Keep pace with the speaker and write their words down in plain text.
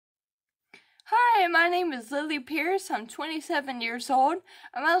Hi, my name is Lily Pierce. I'm 27 years old.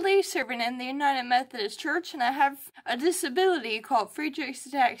 I'm a lay servant in the United Methodist Church, and I have a disability called Friedreich's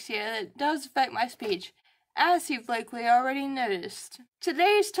Ataxia that does affect my speech, as you've likely already noticed.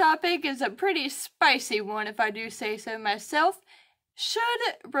 Today's topic is a pretty spicy one, if I do say so myself.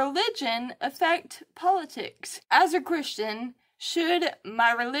 Should religion affect politics? As a Christian, should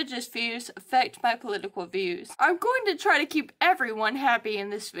my religious views affect my political views? I'm going to try to keep everyone happy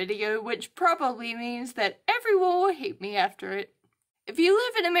in this video, which probably means that everyone will hate me after it. If you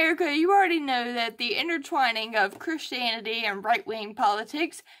live in America, you already know that the intertwining of Christianity and right-wing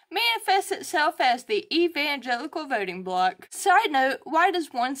politics manifests itself as the evangelical voting bloc. Side note, why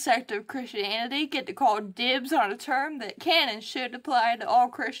does one sect of Christianity get to call dibs on a term that can and should apply to all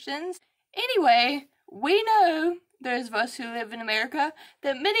Christians? Anyway, we know, those of us who live in America,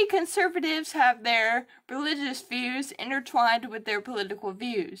 that many conservatives have their religious views intertwined with their political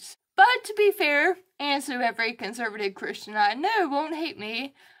views. But to be fair, and so every conservative Christian I know won't hate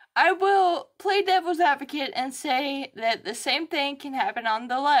me, I will play devil's advocate and say that the same thing can happen on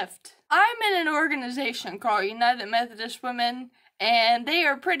the left. I'm in an organization called United Methodist Women, and they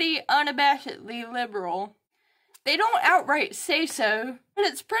are pretty unabashedly liberal. They don't outright say so, but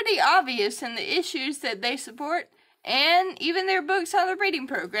it's pretty obvious in the issues that they support, and even their books on the reading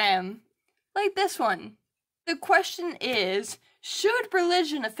program, like this one. The question is, should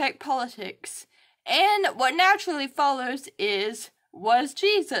religion affect politics? And what naturally follows is, was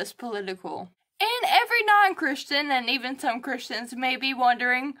Jesus political? And every non-Christian, and even some Christians, may be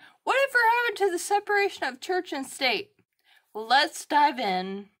wondering, whatever happened to the separation of church and state? Well, let's dive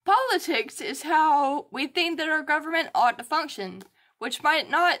in. Politics is how we think that our government ought to function, which might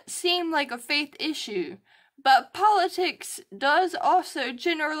not seem like a faith issue. But politics does also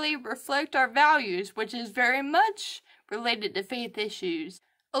generally reflect our values, which is very much related to faith issues.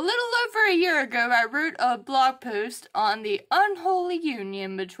 A little over a year ago, I wrote a blog post on the unholy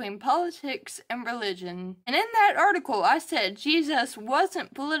union between politics and religion. And in that article, I said Jesus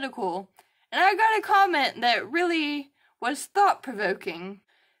wasn't political. And I got a comment that really was thought-provoking.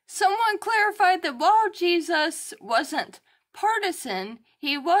 Someone clarified that while Jesus wasn't partisan,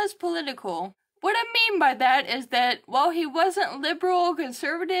 he was political. What I mean by that is that while he wasn't liberal,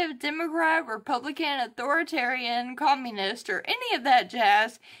 conservative, Democrat, Republican, authoritarian, communist, or any of that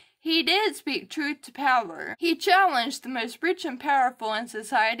jazz, he did speak truth to power. He challenged the most rich and powerful in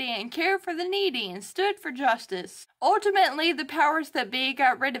society and cared for the needy and stood for justice. Ultimately, the powers that be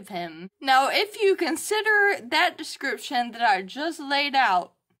got rid of him. Now, if you consider that description that I just laid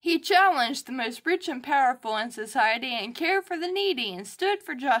out, he challenged the most rich and powerful in society and cared for the needy and stood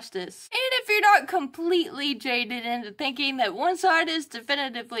for justice. And if you're not completely jaded into thinking that one side is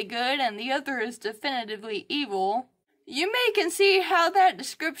definitively good and the other is definitively evil, you may see how that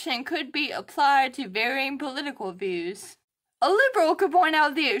description could be applied to varying political views. A liberal could point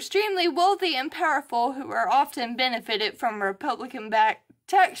out the extremely wealthy and powerful who are often benefited from Republican-backed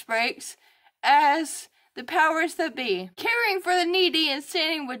tax breaks as the powers that be. Caring for the needy and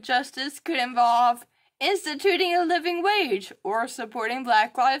standing with justice could involve instituting a living wage or supporting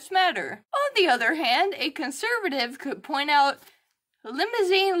Black Lives Matter. On the other hand, a conservative could point out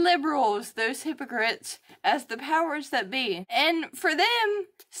limousine liberals, those hypocrites, as the powers that be. And for them,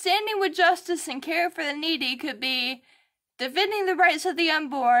 standing with justice and caring for the needy could be defending the rights of the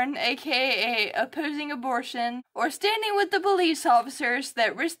unborn, aka opposing abortion, or standing with the police officers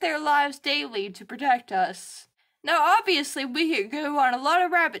that risk their lives daily to protect us. Now obviously we could go on a lot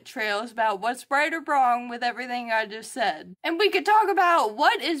of rabbit trails about what's right or wrong with everything I just said. And we could talk about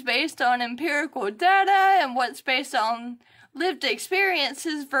what is based on empirical data and what's based on lived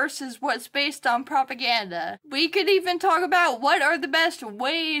experiences versus what's based on propaganda. We could even talk about what are the best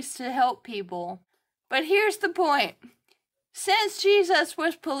ways to help people. But here's the point. Since Jesus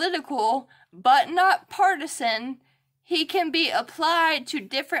was political, but not partisan, he can be applied to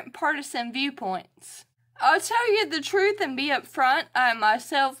different partisan viewpoints. I'll tell you the truth and be upfront, I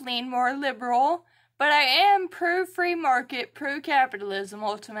myself lean more liberal, but I am pro-free market, pro-capitalism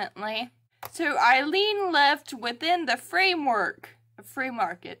ultimately. So I lean left within the framework of free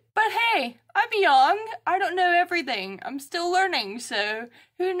market. But hey, I'm young, I don't know everything, I'm still learning, so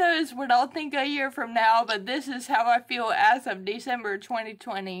who knows what I'll think a year from now, but this is how I feel as of December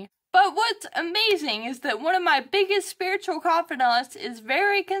 2020. But what's amazing is that one of my biggest spiritual confidants is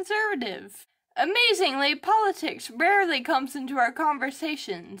very conservative. Amazingly, politics rarely comes into our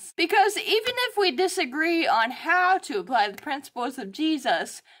conversations, because even if we disagree on how to apply the principles of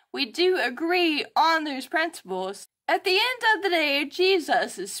Jesus, we do agree on those principles. At the end of the day,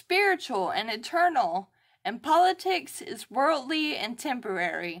 Jesus is spiritual and eternal, and politics is worldly and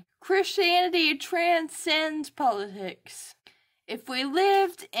temporary. Christianity transcends politics. If we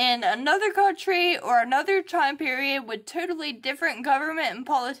lived in another country or another time period with totally different government and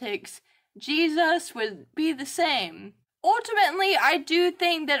politics, Jesus would be the same. Ultimately, I do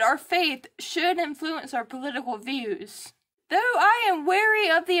think that our faith should influence our political views. Though I am wary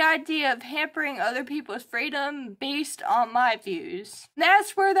of the idea of hampering other people's freedom based on my views.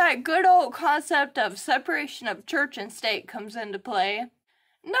 That's where that good old concept of separation of church and state comes into play.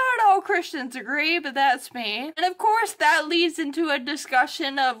 Not all Christians agree, but that's me. And of course, that leads into a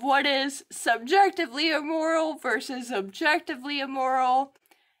discussion of what is subjectively immoral versus objectively immoral.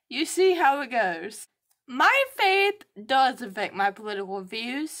 You see how it goes. My faith does affect my political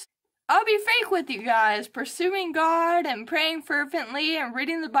views. I'll be frank with you guys, pursuing God and praying fervently and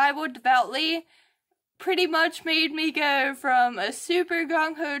reading the Bible devoutly pretty much made me go from a super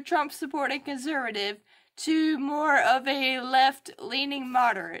gung-ho Trump-supporting conservative to more of a left-leaning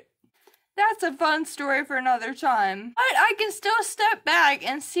moderate. That's a fun story for another time. But I can still step back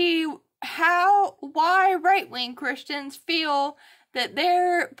and see why right-wing Christians feel that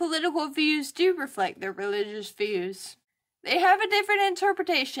their political views do reflect their religious views. They have a different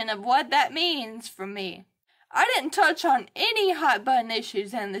interpretation of what that means from me. I didn't touch on any hot-button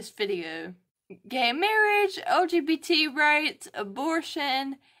issues in this video. Gay marriage, LGBT rights,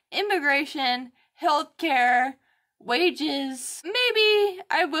 abortion, immigration, healthcare, wages. Maybe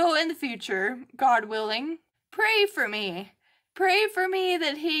I will in the future, God willing. Pray for me. Pray for me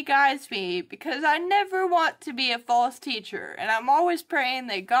that He guides me, because I never want to be a false teacher, and I'm always praying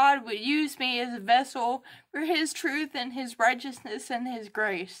that God would use me as a vessel for His truth and His righteousness and His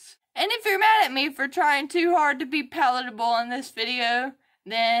grace. And if you're mad at me for trying too hard to be palatable in this video,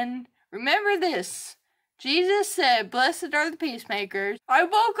 then remember this. Jesus said, "Blessed are the peacemakers." I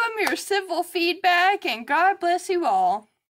welcome your civil feedback, and God bless you all.